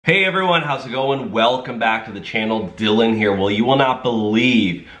Hey everyone, how's it going? Welcome back to the channel. Dylan here. Well, you will not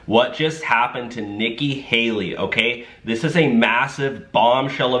believe what just happened to Nikki Haley, okay? This is a massive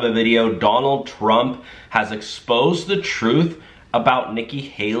bombshell of a video. Donald Trump has exposed the truth about Nikki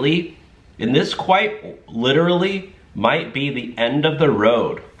Haley, and this quite literally might be the end of the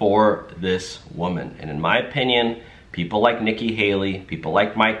road for this woman. And in my opinion, people like Nikki Haley, people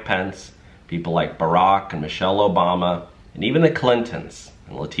like Mike Pence, people like Barack and Michelle Obama, and even the Clintons,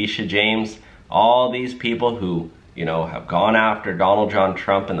 and Letitia James, all these people who, have gone after Donald John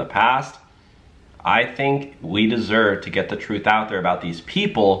Trump in the past, I think we deserve to get the truth out there about these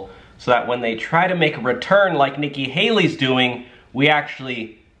people so that when they try to make a return like Nikki Haley's doing, we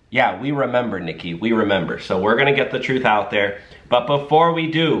actually, we remember, Nikki, we remember. So we're gonna get the truth out there. But before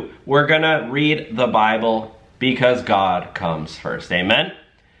we do, we're gonna read the Bible because God comes first, amen?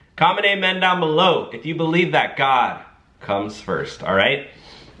 Comment amen down below if you believe that God comes first, all right?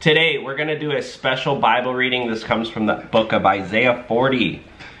 Today, we're gonna do a special Bible reading. This comes from the book of Isaiah 40.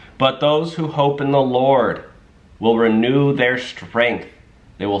 But those who hope in the Lord will renew their strength.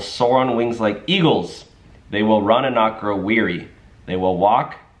 They will soar on wings like eagles. They will run and not grow weary. They will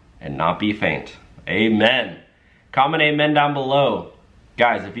walk and not be faint. Amen. Comment amen down below.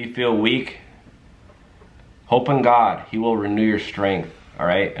 Guys, if you feel weak, hope in God. He will renew your strength, all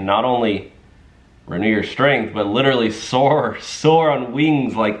right? And not only renew your strength, but literally soar on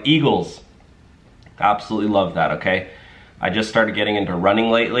wings like eagles. Absolutely love that, okay? I just started getting into running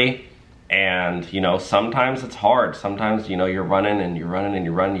lately, and sometimes it's hard. Sometimes, you're running and you're running and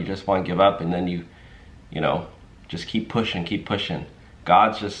you're running, you just want to give up, and then you just keep pushing.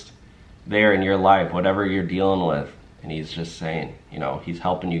 God's just there in your life, whatever you're dealing with, and he's just saying, he's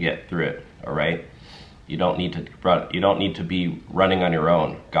helping you get through it, all right? You don't need to be running on your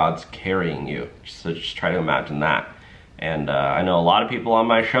own. God's carrying you. So just try to imagine that. And I know a lot of people on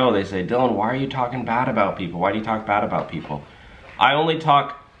my show, they say, Dylan, why are you talking bad about people? Why do you talk bad about people? I only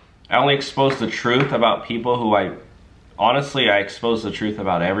expose the truth about people who honestly, I expose the truth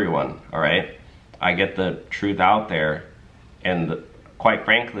about everyone, all right? I get the truth out there, and quite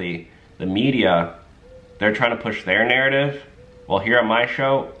frankly, the media, they're trying to push their narrative. Well, here on my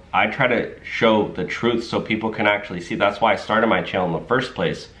show, I try to show the truth so people can actually see. That's why I started my channel in the first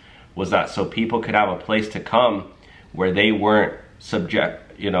place, was that so people could have a place to come where they weren't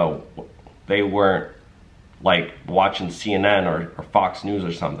they weren't like watching CNN or Fox News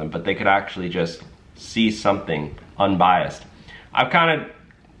or something, but they could actually just see something unbiased. I've kind of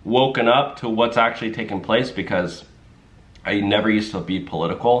woken up to what's actually taking place because I never used to be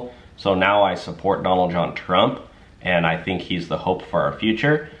political. So now I support Donald John Trump, and I think he's the hope for our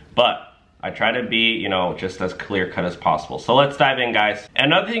future. But I try to be, just as clear-cut as possible. So let's dive in, guys.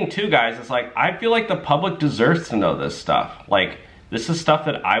 Another thing too, guys, is I feel like the public deserves to know this stuff. This is stuff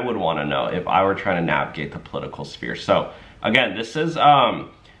that I would want to know if I were trying to navigate the political sphere. So again, this is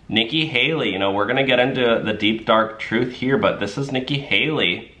Nikki Haley. We're gonna get into the deep, dark truth here, but this is Nikki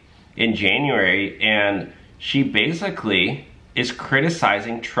Haley in January, and she basically is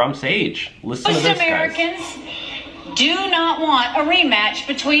criticizing Trump's age. Listen to this, guys. Do not want a rematch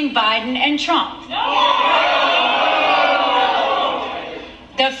between Biden and Trump.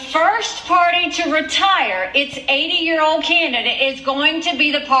 The first party to retire its 80-year-old candidate is going to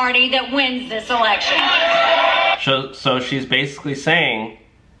be the party that wins this election. So she's basically saying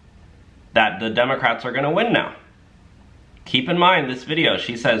that the Democrats are going to win now. Keep in mind this video,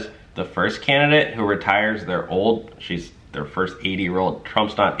 she says the first candidate who retires their first 80-year-old,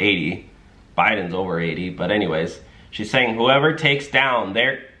 Trump's not 80, Biden's over 80, but anyways, she's saying whoever takes down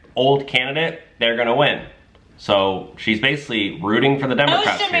their old candidate, they're gonna win. So she's basically rooting for the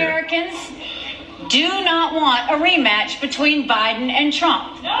Democrats. Most Americans do not want a rematch between Biden and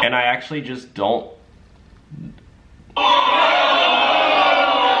Trump. And I actually just don't.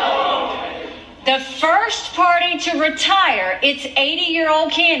 The first party to retire its 80-year-old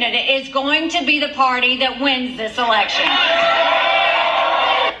candidate is going to be the party that wins this election.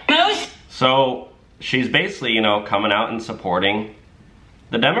 So she's basically, coming out and supporting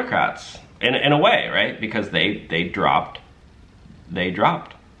the Democrats in a way, right? Because they dropped Joe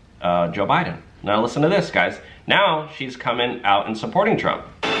Biden. Now listen to this, guys. Now she's coming out and supporting Trump.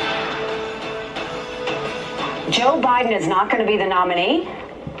 Joe Biden is not going to be the nominee.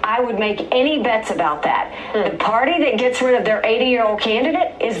 I would make any bets about that. The party that gets rid of their 80-year-old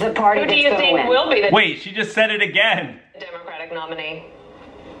candidate is the party that's going to win. Who do you think will be the Wait, she just said it again. Democratic nominee?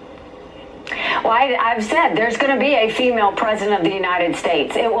 Well, I've said there's going to be a female president of the United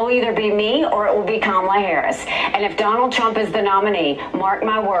States. It will either be me or it will be Kamala Harris. And if Donald Trump is the nominee, mark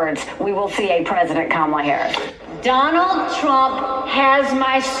my words, we will see a President Kamala Harris. Donald Trump has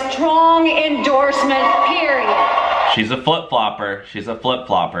my strong endorsement, period. She's a flip-flopper. She's a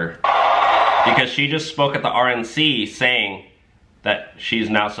flip-flopper. Because she just spoke at the RNC saying that she's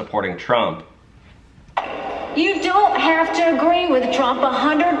now supporting Trump. You don't have to agree with Trump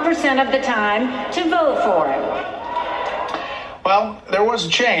 100% of the time to vote for him. Well, there was a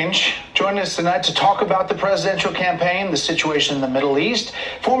change. Joining us tonight to talk about the presidential campaign, the situation in the Middle East,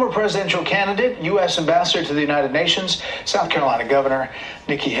 former presidential candidate, U.S. Ambassador to the United Nations, South Carolina Governor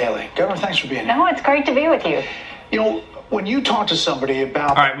Nikki Haley. Governor, thanks for being here. No, it's great to be with you. You know, when you talk to somebody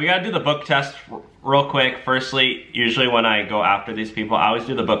about... All right, we got to do the book test real quick. Firstly, usually when I go after these people, I always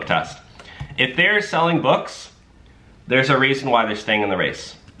do the book test. If they're selling books, there's a reason why they're staying in the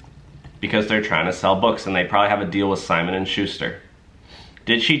race. Because they're trying to sell books, and they probably have a deal with Simon & Schuster.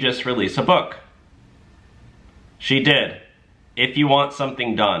 Did she just release a book? She did. If You Want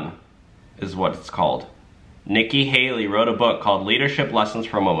Something Done is what it's called. Nikki Haley wrote a book called Leadership Lessons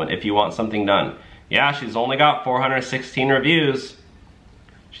for a Moment, If You Want Something Done. Yeah, she's only got 416 reviews.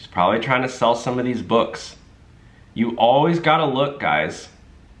 She's probably trying to sell some of these books. You always gotta look, guys,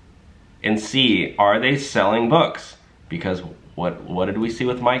 and see, are they selling books? Because what did we see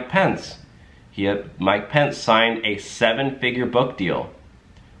with Mike Pence? Mike Pence signed a 7-figure book deal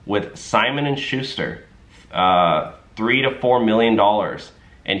with Simon & Schuster, $3 to $4 million,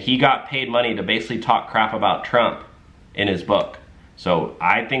 and he got paid money to basically talk crap about Trump in his book. So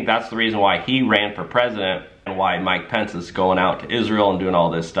I think that's the reason why he ran for president and why Mike Pence is going out to Israel and doing all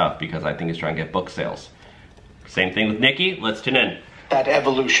this stuff, because I think he's trying to get book sales. Same thing with Nikki. Let's tune in. That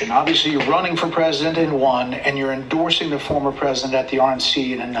evolution. Obviously, you're running for president in one, and you're endorsing the former president at the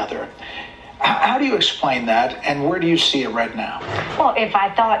RNC in another. How do you explain that, and where do you see it right now? Well, if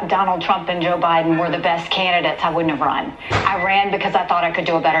I thought Donald Trump and Joe Biden were the best candidates, I wouldn't have run. I ran because I thought I could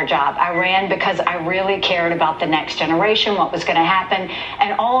do a better job. I ran because I really cared about the next generation, what was going to happen,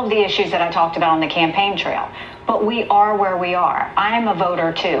 and all of the issues that I talked about on the campaign trail. But we are where we are. I am a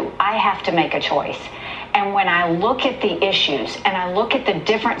voter, too. I have to make a choice. And when I look at the issues and I look at the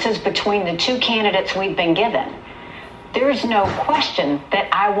differences between the two candidates we've been given, there's no question that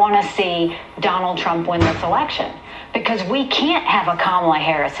I want to see Donald Trump win this election, because we can't have a Kamala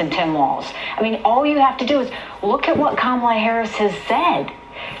Harris and Tim Walz. I mean, all you have to do is look at what Kamala Harris has said.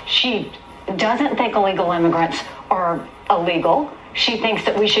 She doesn't think illegal immigrants are illegal. She thinks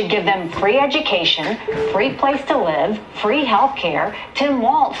that we should give them free education, free place to live, free health care. Tim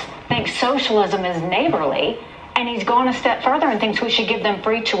Walz thinks socialism is neighborly, and he's gone a step further and thinks we should give them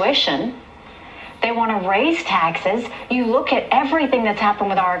free tuition. They want to raise taxes. You look at everything that's happened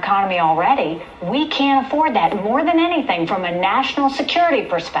with our economy already. We can't afford that. More than anything, from a national security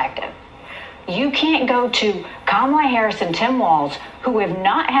perspective, you can't go to Kamala Harris and Tim Walz, who have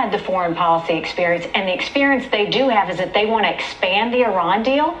not had the foreign policy experience, and the experience they do have is that they want to expand the Iran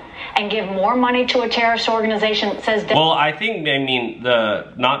deal and give more money to a terrorist organization that says... Well, I think, I mean,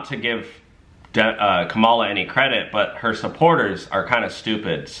 not to give Kamala any credit, but her supporters are kind of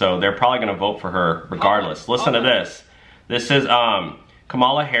stupid, so they're probably going to vote for her regardless. Listen to this. This is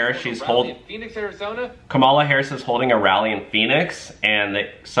Kamala Harris. She's holding Phoenix, Arizona. Kamala Harris is holding a rally in Phoenix, and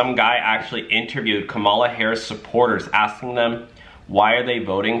some guy actually interviewed Kamala Harris supporters, asking them why are they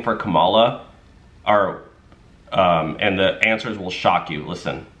voting for Kamala, and the answers will shock you.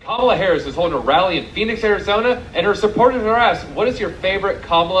 Listen. Kamala Harris is holding a rally in Phoenix, Arizona, and her supporters are asked, what is your favorite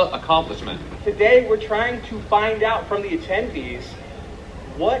Kamala accomplishment? Today, we're trying to find out from the attendees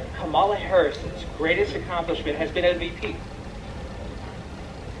what Kamala Harris's greatest accomplishment has been as VP.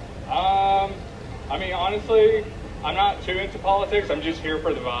 I mean, honestly, I'm not too into politics. I'm just here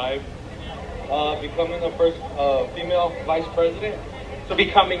for the vibe. Becoming the first female vice president. So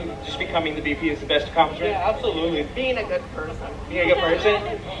just becoming the VP is the best accomplishment? Yeah, absolutely. Being a good person. Being a good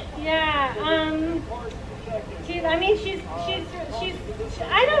person? Yeah, she's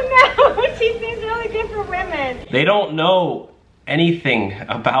I don't know. She seems really good for women. They don't know anything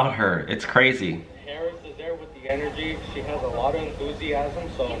about her. It's crazy. Harris is there with the energy. She has a lot of enthusiasm,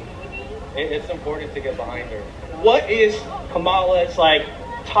 so it's important to get behind her. What is Kamala's,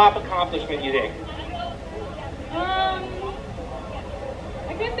 top accomplishment, you think? I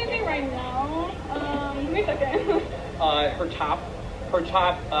can't say anything right now. Give me a second. Her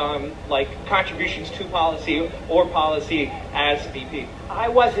top contributions to policy or policy as VP. I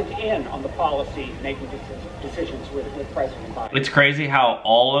wasn't in on the policy making decisions with President Biden. It's crazy how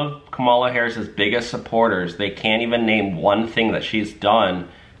all of Kamala Harris's biggest supporters, they can't even name one thing that she's done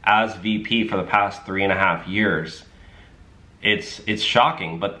as VP for the past 3.5 years. It's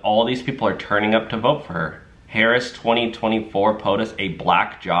shocking, but all these people are turning up to vote for her. Harris 2024 POTUS, a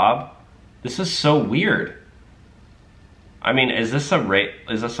black job. This is so weird. I mean, is this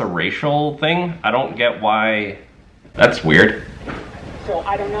a racial thing? I don't get why. That's weird. So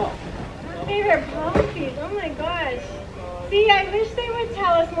I don't know. My favorite policies. Oh my gosh. See, I wish they would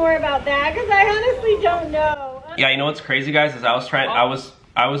tell us more about that because I honestly don't know. Yeah, you know what's crazy, guys? Is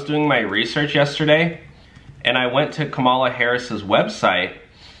I was doing my research yesterday, and I went to Kamala Harris's website,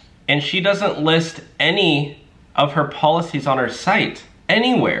 and she doesn't list any of her policies on her site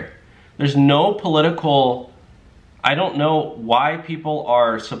anywhere. There's no political. I don't know why people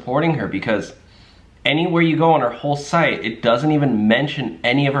are supporting her, because anywhere you go on her whole site, it doesn't even mention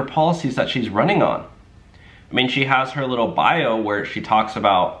any of her policies that she's running on. I mean, she has her little bio where she talks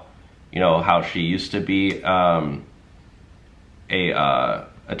about, you know, how she used to be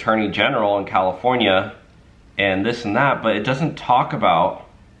attorney general in California and this and that, but it doesn't talk about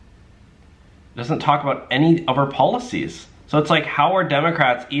any of her policies. So it's like, how are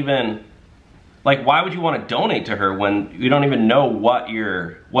Democrats even, like, why would you want to donate to her when you don't even know what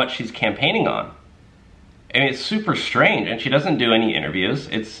she's campaigning on? I mean, it's super strange, and she doesn't do any interviews.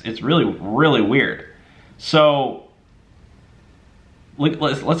 It's really, really weird. So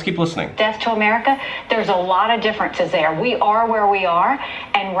let's keep listening. Death to America, there's a lot of differences there. We are where we are,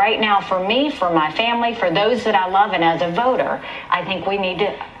 and right now, for me, for my family, for those that I love, and as a voter, I think we need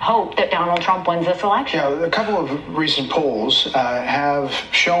to hope that Donald Trump wins this election. Yeah, a couple of recent polls have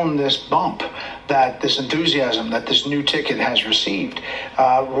shown this bump, this enthusiasm that this new ticket has received.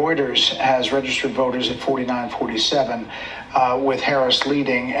 Reuters has registered voters at 49-47, with Harris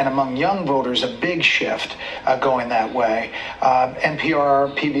leading, and among young voters, a big shift going that way.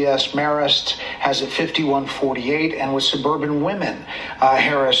 NPR, PBS, Marist has it 51-48, and with suburban women,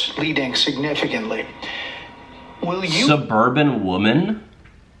 Harris leading significantly. Will you... Suburban woman?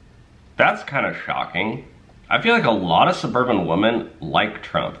 That's kind of shocking. I feel like a lot of suburban women like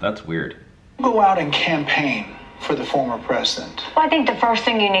Trump. That's weird. Go out and campaign for the former president. Well, I think the first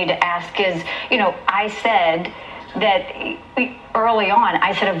thing you need to ask is, you know, I said that early on,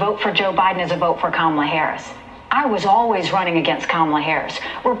 I said a vote for Joe Biden is a vote for Kamala Harris. I was always running against Kamala Harris.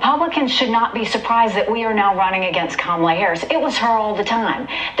 Republicans should not be surprised that we are now running against Kamala Harris. It was her all the time.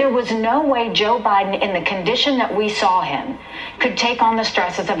 There was no way Joe Biden, in the condition that we saw him, could take on the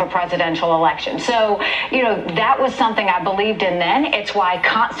stresses of a presidential election. So, you know, that was something I believed in then. It's why I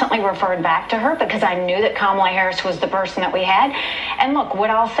constantly referred back to her, because I knew that Kamala Harris was the person that we had. And look, what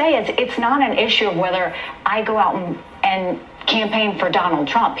I'll say is it's not an issue of whether I go out and campaign for Donald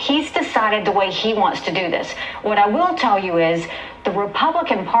Trump. He's decided the way he wants to do this. What I will tell you is the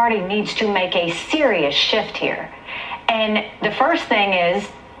Republican Party needs to make a serious shift here. And the first thing is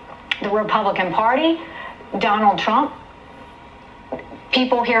the Republican Party, Donald Trump,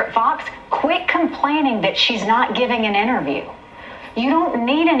 people here at Fox, quit complaining that she's not giving an interview. You don't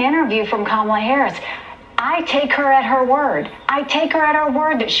need an interview from Kamala Harris. I take her at her word. I take her at her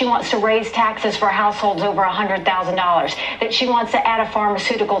word that she wants to raise taxes for households over $100,000, that she wants to add a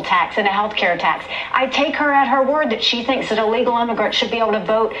pharmaceutical tax and a health care tax. I take her at her word that she thinks that illegal immigrants should be able to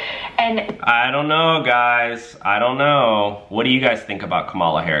vote. And I don't know, guys. I don't know. What do you guys think about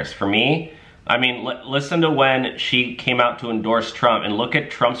Kamala Harris? For me, I mean, listen to when she came out to endorse Trump, and look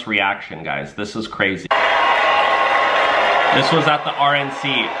at Trump's reaction, guys. This is crazy. This was at the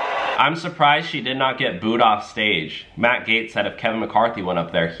RNC. I'm surprised she did not get booed off stage. Matt Gaetz said if Kevin McCarthy went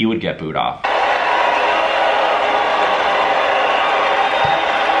up there, he would get booed off.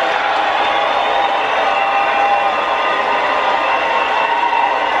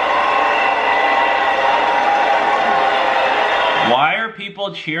 Why are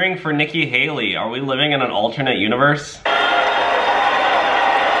people cheering for Nikki Haley? Are we living in an alternate universe?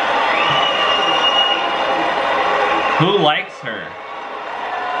 Who likes her?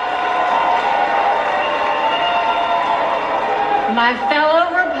 My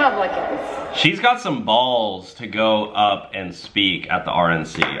fellow Republicans. She's got some balls to go up and speak at the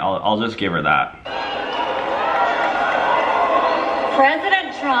RNC. I'll just give her that.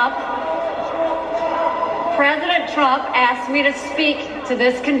 President Trump asked me to speak to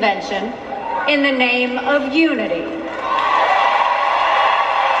this convention in the name of unity.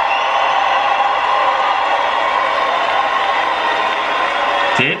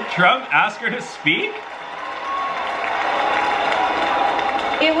 Did Trump ask her to speak?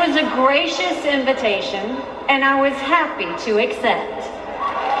 It was a gracious invitation, and I was happy to accept.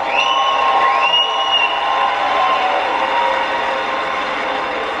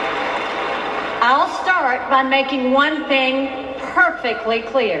 I'll start by making one thing perfectly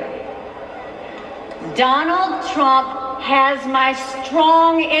clear. Donald Trump has my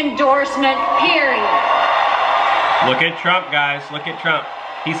strong endorsement, period. Look at Trump, guys. Look at Trump.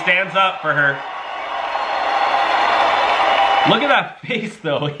 He stands up for her. Look at that face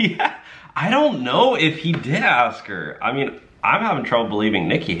though. Yeah, I don't know if he did ask her. I mean, I'm having trouble believing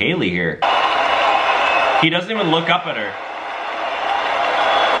Nikki Haley here. He doesn't even look up at her.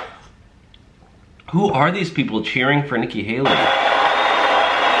 Who are these people cheering for Nikki Haley?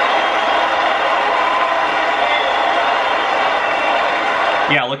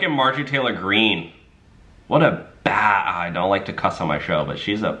 Yeah, look at Marjorie Taylor Greene. What a I don't like to cuss on my show, but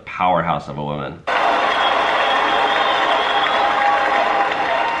she's a powerhouse of a woman.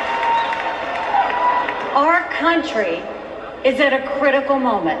 Our country is at a critical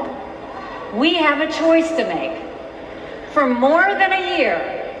moment. We have a choice to make. For more than a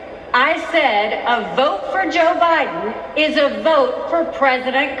year, I said a vote for Joe Biden is a vote for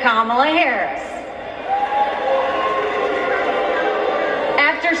President Kamala Harris.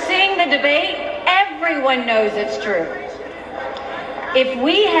 After seeing the debate, everyone knows it's true. If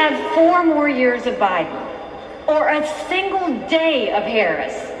we have 4 more years of Biden, or a single day of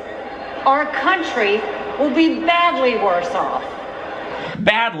Harris, our country will be badly worse off.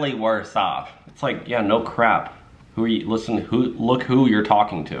 Badly worse off. It's like, yeah, no crap. Who are you, look who you're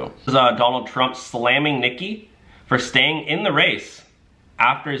talking to. This is Donald Trump slamming Nikki for staying in the race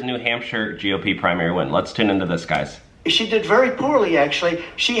after his New Hampshire GOP primary win. Let's tune into this, guys. She did very poorly, actually.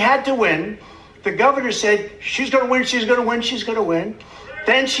 She had to win. The governor said, she's gonna win, she's gonna win, she's gonna win.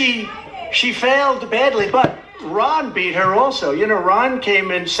 Then she failed badly, but Ron beat her also. You know, Ron came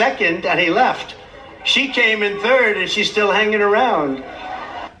in second and he left. She came in third and she's still hanging around.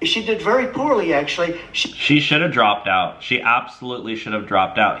 She did very poorly, actually. She should have dropped out. She absolutely should have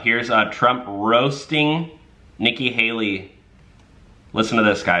dropped out. Here's Trump roasting Nikki Haley. Listen to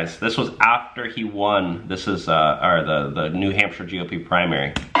this, guys. This was after he won. This is the New Hampshire GOP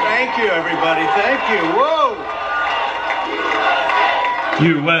primary. Thank you, everybody. Thank you. Whoa!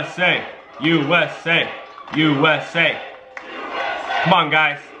 USA, USA, USA. Come on,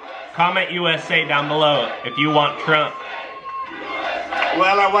 guys. Comment USA down below if you want Trump.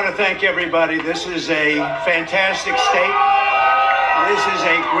 Well, I want to thank everybody. This is a fantastic state. This is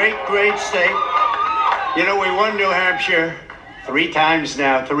a great, great state. You know, we won New Hampshire 3 times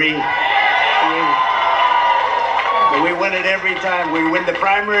now. Three. We win it every time. We win the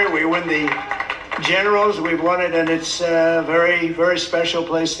primary, we win the generals, we've won it, and it's a very, very special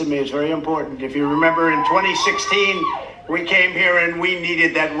place to me. It's very important. If you remember in 2016, we came here and we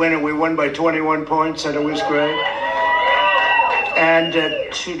needed that win, and we won by 21 points, and it was great. And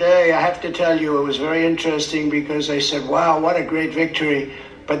today, I have to tell you, it was very interesting because I said, wow, what a great victory.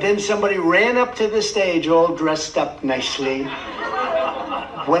 But then somebody ran up to the stage all dressed up nicely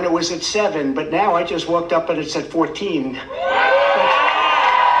when it was at 7, but now I just walked up and it's at 14. But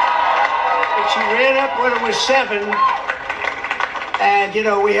she ran up when it was 7, and you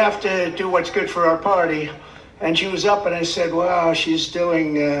know, we have to do what's good for our party. And she was up and I said, wow, she's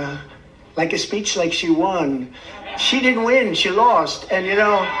doing like a speech like she won. She didn't win, she lost. And you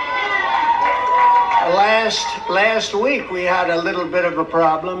know, last week we had a little bit of a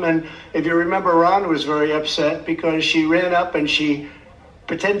problem, and if you remember, Ron was very upset because she ran up and she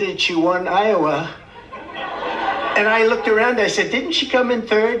pretended she won Iowa. And I looked around, I said, didn't she come in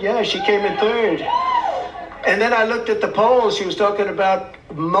 3rd? Yeah, she came in 3rd. And then I looked at the polls. She was talking about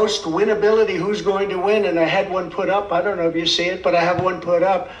most winnability, who's going to win, and I had one put up. I don't know if you see it, but I have one put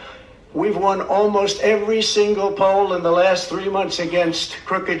up. We've won almost every single poll in the last 3 months against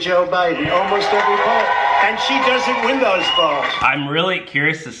crooked Joe Biden. Almost every poll. And she doesn't win those polls. I'm really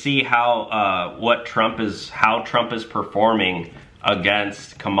curious to see how Trump is performing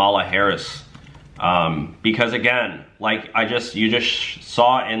against Kamala Harris. Because again, like you just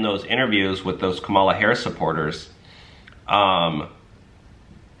saw in those interviews with those Kamala Harris supporters, Kamala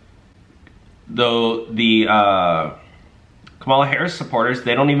Harris supporters,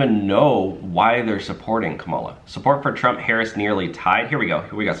 they don't even know why they're supporting Kamala. Support for Trump Harris nearly tied. Here we go.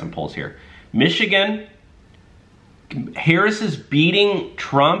 We got some polls here. Michigan, Harris is beating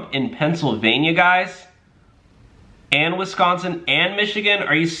Trump in Pennsylvania, guys. And Wisconsin and Michigan.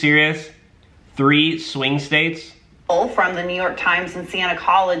 Are you serious? 3 swing states. From the New York Times and Siena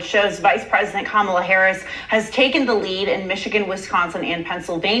College shows Vice President Kamala Harris has taken the lead in Michigan, Wisconsin, and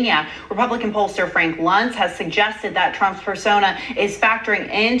Pennsylvania. Republican pollster Frank Luntz has suggested that Trump's persona is factoring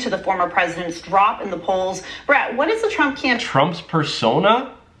into the former president's drop in the polls. Brett, what is the Trump campaign? Trump's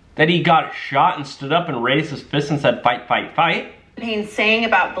persona? That he got shot and stood up and raised his fist and said, fight, fight, fight? Saying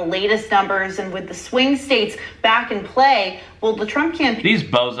about the latest numbers, and with the swing states back in play, will the Trump campaign... These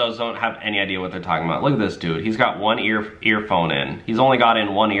bozos don't have any idea what they're talking about. Look at this dude. He's got one earphone in. He's only got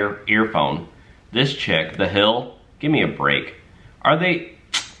in one earphone. This chick, The Hill, give me a break.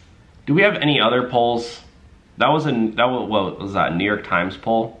 Do we have any other polls What was that, a New York Times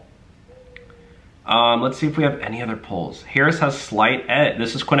poll? Let's see if we have any other polls. Harris has slight edge.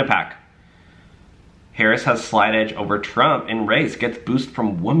 This is Quinnipiac. Harris has slight edge over Trump in race. Gets boost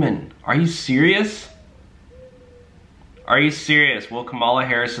from women. Are you serious? Are you serious? Will Kamala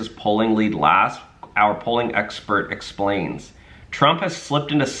Harris's polling lead last? Our polling expert explains. Trump has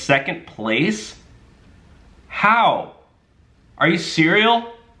slipped into second place? How? Are you serious?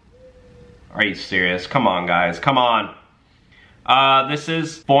 Are you serious? Come on, guys. Come on. This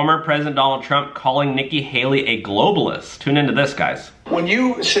is former President Donald Trump calling Nikki Haley a globalist. Tune into this, guys. When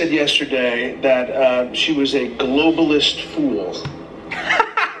you said yesterday that she was a globalist fool,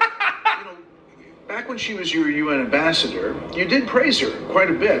 back when she was your UN ambassador, you did praise her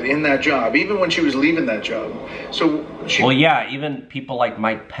quite a bit in that job, even when she was leaving that job. So well, yeah, even people like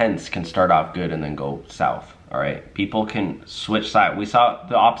Mike Pence can start off good and then go south. All right, people can switch sides. We saw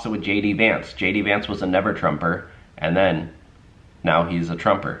the opposite with J.D. Vance. J.D. Vance was a never Trumper, and then now he's a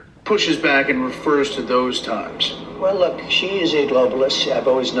Trumper. Pushes back and refers to those times. Well, look, she is a globalist. I've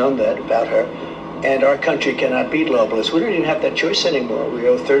always known that about her. And our country cannot be globalist. We don't even have that choice anymore. We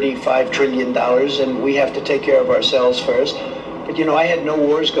owe $35 trillion, and we have to take care of ourselves first. But, you know, I had no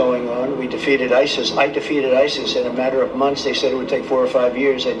wars going on. We defeated ISIS. I defeated ISIS in a matter of months. They said it would take 4 or 5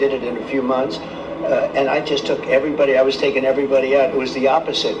 years. I did it in a few months. And I just took everybody. I was taking everybody out. It was the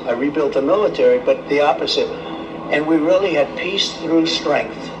opposite. I rebuilt the military, but the opposite. And we really had peace through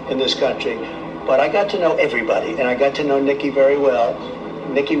strength in this country. But I got to know everybody, and I got to know Nikki very well.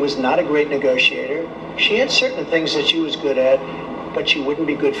 Nikki was not a great negotiator. She had certain things that she was good at, but she wouldn't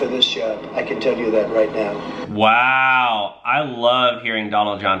be good for this job. I can tell you that right now. Wow. I love hearing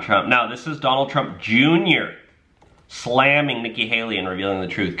Donald John Trump. Now, this is Donald Trump Jr. slamming Nikki Haley and revealing the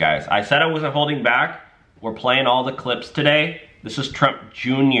truth, guys. I said I wasn't holding back. We're playing all the clips today. This is Trump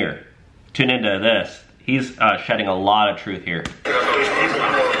Jr. Tune into this. He's shedding a lot of truth here.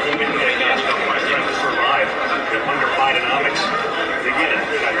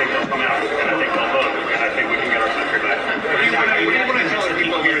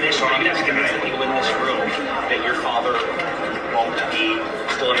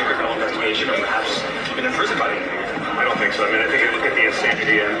 Or perhaps even in prison by the I don't think so. I mean, I think you look at the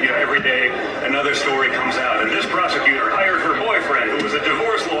insanity, and every day another story comes out. And this prosecutor hired her boyfriend, who was a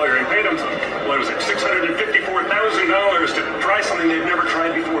divorce lawyer, and paid him, what was it, $654,000 to try something they've never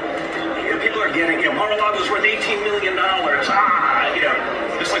tried before. People are getting, Mar-a-Lago's worth $18 million.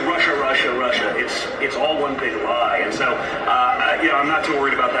 Just like Russia. It's all one big lie. And so, I'm not too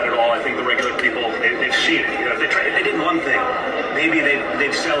worried about that at all. I think the regular people, they've seen it. If they did one thing, maybe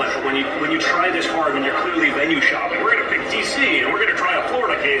they'd sell it. But when you try this hard, when you're clearly venue shopping, we're going to pick D.C. and we're going to try a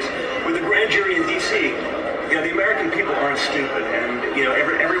Florida case with a grand jury in D.C. The American people aren't stupid, and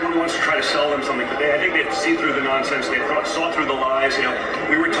everyone wants to try to sell them something. But I think they see through the nonsense. They saw through the lies.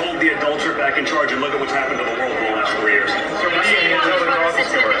 We were told the adults are back in charge, and look at what's happened to the world in the last 3 years. So I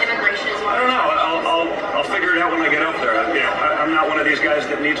don't know. I'll figure it out when I get up there. I'm not one of these guys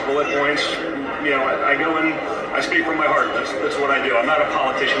that needs bullet points. I go in, I speak from my heart. That's what I do. I'm not a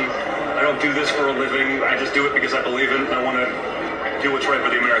politician. I don't do this for a living. I just do it because I believe in it, and I want to do what's right for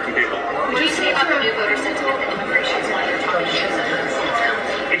the American people. What do you say about the new voter sentiment that immigration is one of your top issues in the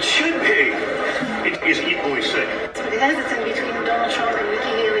Senate? It should be. It is equally sick. The hesitant between Donald Trump and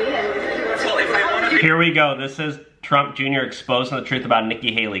Nikki Haley, and well, if they want to be. Here we go. This is Trump Jr. exposing the truth about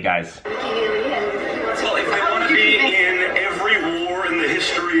Nikki Haley, guys. Well, if they want to be in every war in the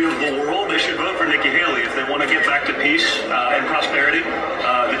history of the world, they should vote for Nikki Haley. If they want to get back to peace and prosperity,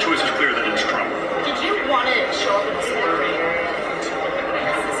 the choice is clear that it's Trump. Did you want to show up in the Senate earlier?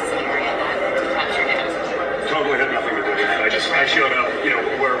 Totally had nothing to do with it. I showed up,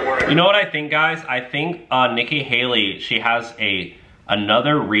 where You know what I think, guys? I think Nikki Haley, she has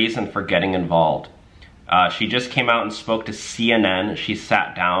another reason for getting involved. She just came out and spoke to CNN. She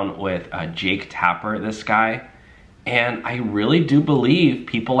sat down with Jake Tapper, this guy. And I really do believe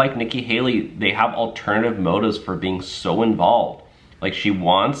people like Nikki Haley, they have alternative motives for being so involved. Like, she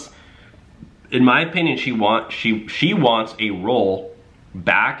wants, in my opinion, she wants a role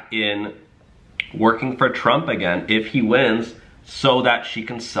back in working for Trump again if he wins, so that she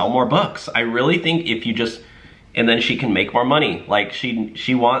can sell more books. I really think if you just, and then she can make more money. Like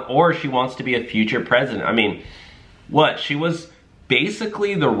she wants to be a future president. I mean, what? She was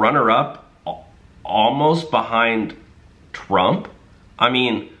basically the runner-up almost behind Trump. I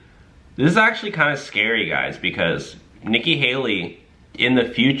mean, this is actually kind of scary, guys, because Nikki Haley in the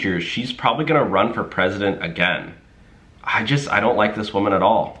future, she's probably gonna run for president again. I don't like this woman at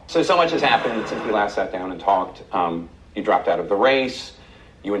all. So much has happened since we last sat down and talked. You dropped out of the race.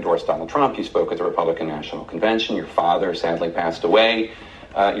 You endorsed Donald Trump. You spoke at the Republican National Convention. Your father sadly passed away.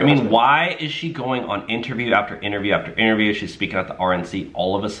 Why is she going on interview after interview after interview? She's speaking at the RNC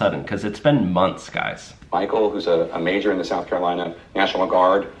all of a sudden, because it's been months, guys. Michael, who's a major in the South Carolina National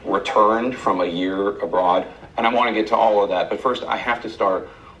Guard, returned from a year abroad. And I want to get to all of that. But first, I have to start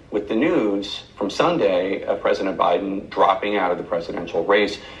with the news from Sunday of President Biden dropping out of the presidential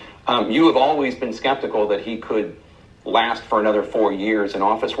race. You have always been skeptical that he could last for another 4 years in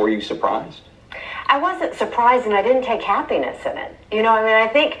office. Were you surprised? I wasn't surprised, and I didn't take happiness in it. I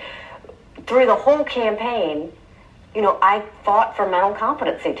think through the whole campaign, I fought for mental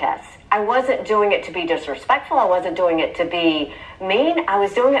competency tests. I wasn't doing it to be disrespectful. I wasn't doing it to be mean. I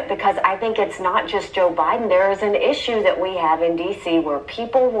was doing it because I think it's not just Joe Biden. There is an issue that we have in D.C. where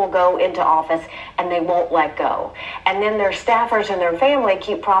people will go into office and they won't let go. And then their staffers and their family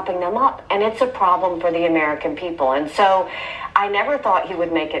keep propping them up. And it's a problem for the American people. And so I never thought he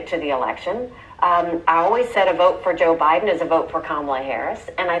would make it to the election. I always said a vote for Joe Biden is a vote for Kamala Harris.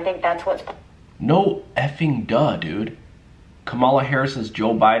 And I think that's what's... No effing duh, dude. Kamala Harris is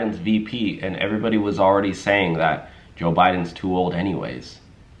Joe Biden's VP, and everybody was already saying that Joe Biden's too old anyways.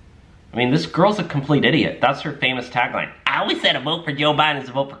 This girl's a complete idiot. That's her famous tagline. I always said a vote for Joe Biden is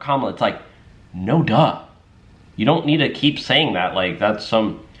a vote for Kamala. It's like, no duh. You don't need to keep saying that like that's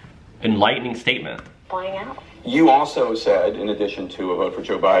some enlightening statement. Playing out. You also said, in addition to a vote for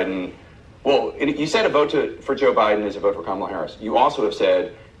Joe Biden, well, you said a vote for Joe Biden is a vote for Kamala Harris. You also have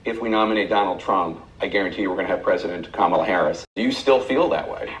said, if we nominate Donald Trump, I guarantee you we're going to have President Kamala Harris. Do you still feel that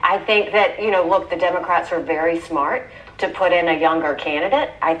way? I think that, look, the Democrats are very smart to put in a younger candidate.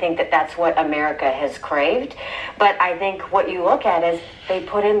 I think that that's what America has craved. But I think what you look at is they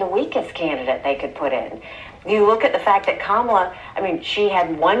put in the weakest candidate they could put in. You look at the fact that Kamala, she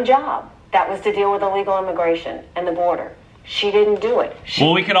had one job. That was to deal with illegal immigration and the border. She didn't do it.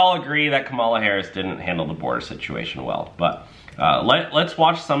 Well, we could all agree that Kamala Harris didn't handle the border situation well, but let's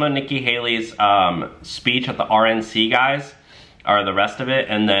watch some of Nikki Haley's speech at the RNC, guys, or the rest of it,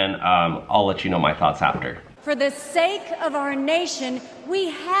 and then I'll let you know my thoughts after. For the sake of our nation,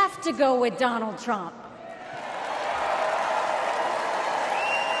 we have to go with Donald Trump.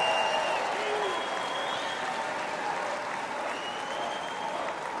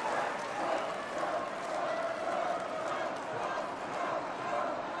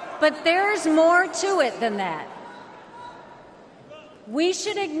 But there's more to it than that. We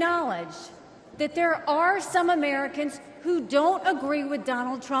should acknowledge that there are some Americans who don't agree with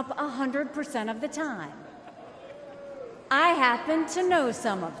Donald Trump 100% of the time. I happen to know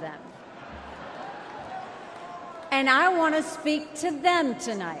some of them. And I want to speak to them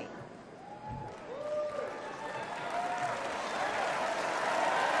tonight.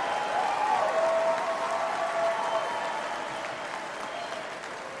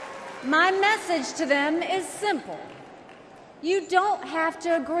 My message to them is simple. You don't have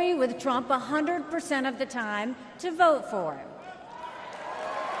to agree with Trump 100% of the time to vote for him.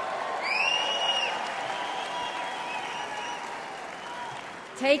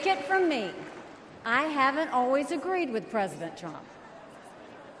 Take it from me, I haven't always agreed with President Trump.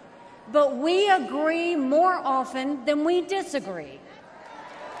 But we agree more often than we disagree.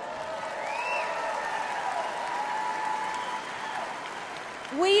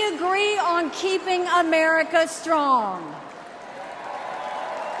 We agree on keeping America strong.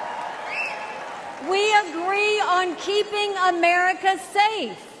 We agree on keeping America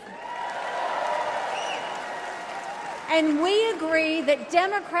safe. And we agree that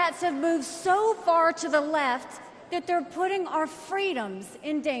Democrats have moved so far to the left that they're putting our freedoms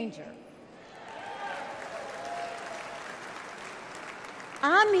in danger.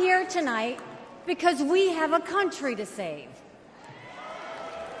 I'm here tonight because we have a country to save.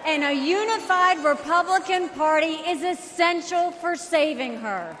 And a unified Republican Party is essential for saving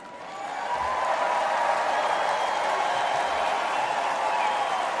her.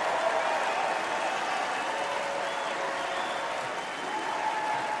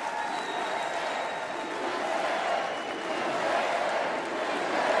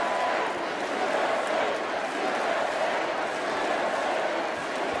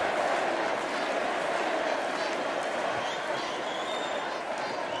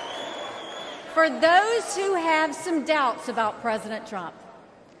 For those who have some doubts about President Trump,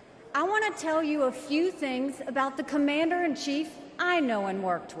 I want to tell you a few things about the Commander-in-Chief I know and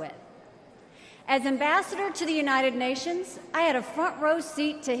worked with. As ambassador to the United Nations, I had a front row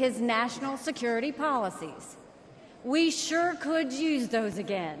seat to his national security policies. We sure could use those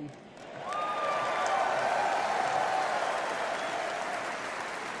again.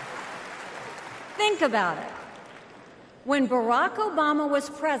 Think about it. When Barack Obama was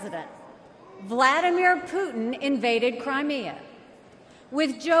president, Vladimir Putin invaded Crimea.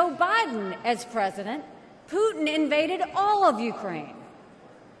 With Joe Biden as president, Putin invaded all of Ukraine.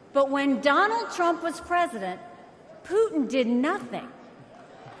 But when Donald Trump was president, Putin did nothing.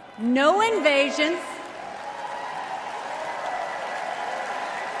 No invasions.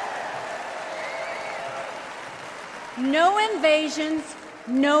 No invasions,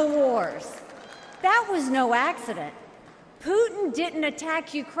 no wars. That was no accident. Putin didn't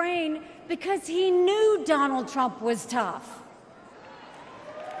attack Ukraine because he knew Donald Trump was tough.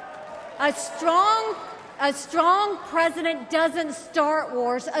 A strong president doesn't start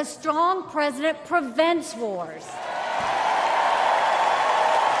wars. A strong president prevents wars.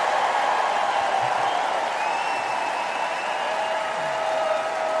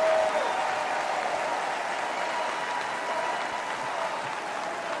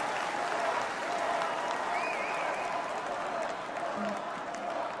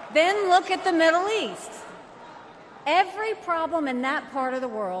 Then look at the Middle East. Every problem in that part of the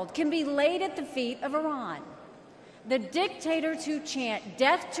world can be laid at the feet of Iran. The dictators who chant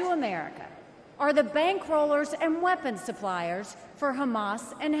death to America are the bankrollers and weapons suppliers for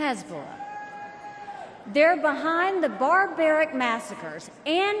Hamas and Hezbollah. They're behind the barbaric massacres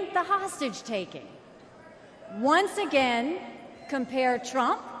and the hostage-taking. Once again, compare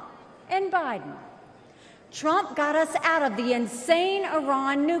Trump and Biden. Trump got us out of the insane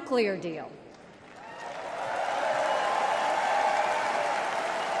Iran nuclear deal.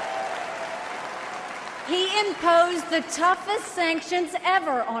 He imposed the toughest sanctions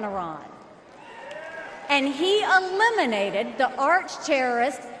ever on Iran. And he eliminated the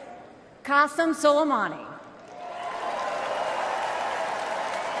arch-terrorist Qasem Soleimani.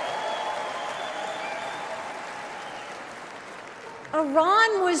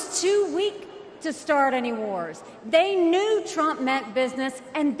 Iran was too weak to start any wars. They knew Trump meant business,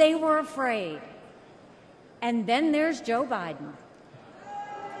 and they were afraid. And then there's Joe Biden.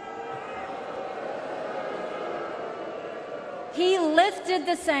 He lifted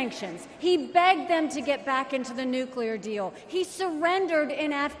the sanctions. He begged them to get back into the nuclear deal. He surrendered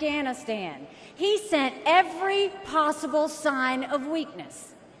in Afghanistan. He sent every possible sign of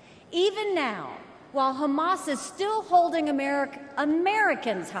weakness. Even now, while Hamas is still holding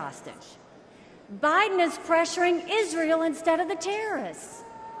Americans hostage, Biden is pressuring Israel instead of the terrorists.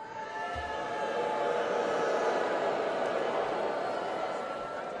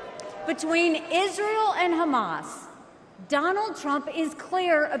 Between Israel and Hamas, Donald Trump is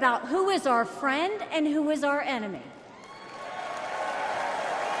clear about who is our friend and who is our enemy.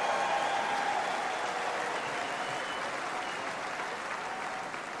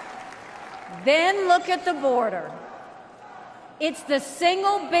 Then look at the border. It's the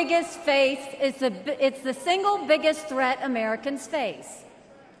single biggest it's the single biggest threat Americans face.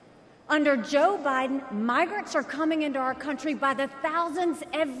 Under Joe Biden, migrants are coming into our country by the thousands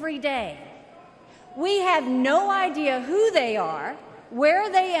every day. We have no idea who they are,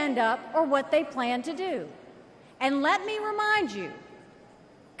 where they end up, or what they plan to do. And let me remind you,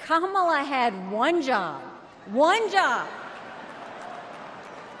 Kamala had one job,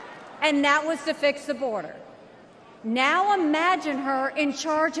 and that was to fix the border. Now imagine her in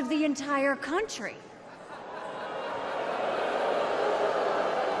charge of the entire country.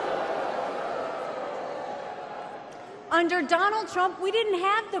 Under Donald Trump, we didn't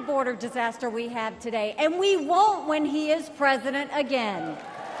have the border disaster we have today, and we won't when he is president again.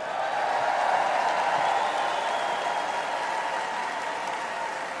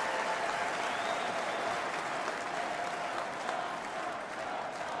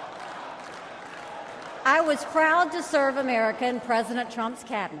 I was proud to serve America in President Trump's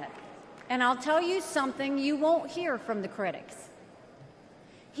cabinet, and I'll tell you something you won't hear from the critics.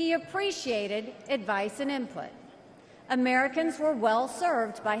 He appreciated advice and input. Americans were well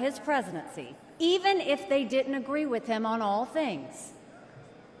served by his presidency, even if they didn't agree with him on all things.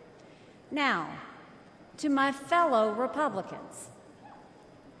 Now, to my fellow Republicans,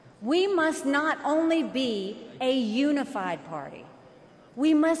 we must not only be a unified party,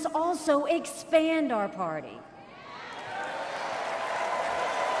 we must also expand our party.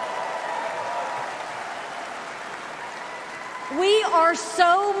 We are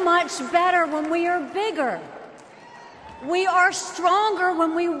so much better when we are bigger. We are stronger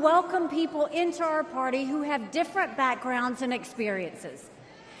when we welcome people into our party who have different backgrounds and experiences.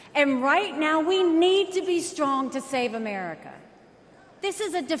 And right now, we need to be strong to save America. This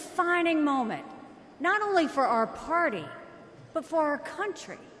is a defining moment, not only for our party, but for our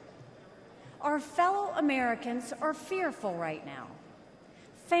country. Our fellow Americans are fearful right now.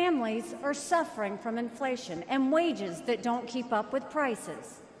 Families are suffering from inflation and wages that don't keep up with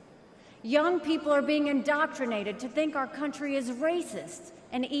prices. Young people are being indoctrinated to think our country is racist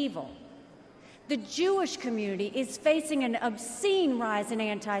and evil. The Jewish community is facing an obscene rise in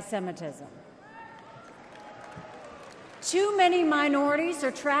anti-Semitism. Too many minorities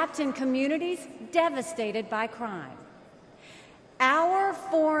are trapped in communities devastated by crime. Our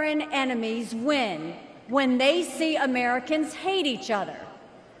foreign enemies win when they see Americans hate each other.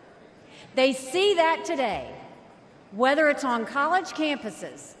 They see that today, whether it's on college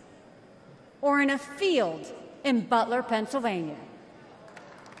campuses or in a field in Butler, Pennsylvania.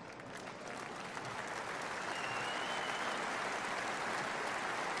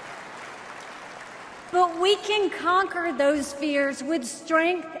 But we can conquer those fears with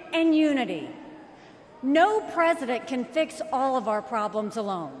strength and unity. No president can fix all of our problems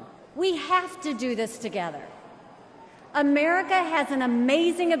alone. We have to do this together. America has an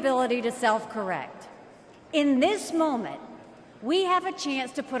amazing ability to self-correct. In this moment, we have a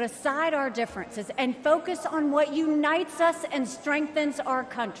chance to put aside our differences and focus on what unites us and strengthens our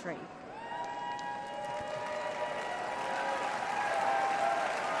country.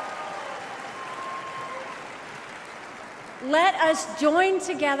 Let us join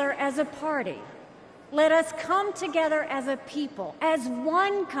together as a party. Let us come together as a people, as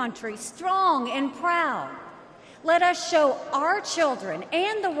one country, strong and proud. Let us show our children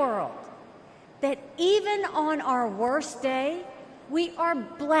and the world that even on our worst day, we are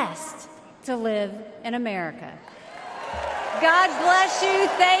blessed to live in America. God bless you.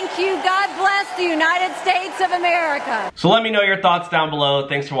 Thank you. God bless the United States of America. So let me know your thoughts down below.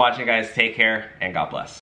 Thanks for watching, guys. Take care, and God bless.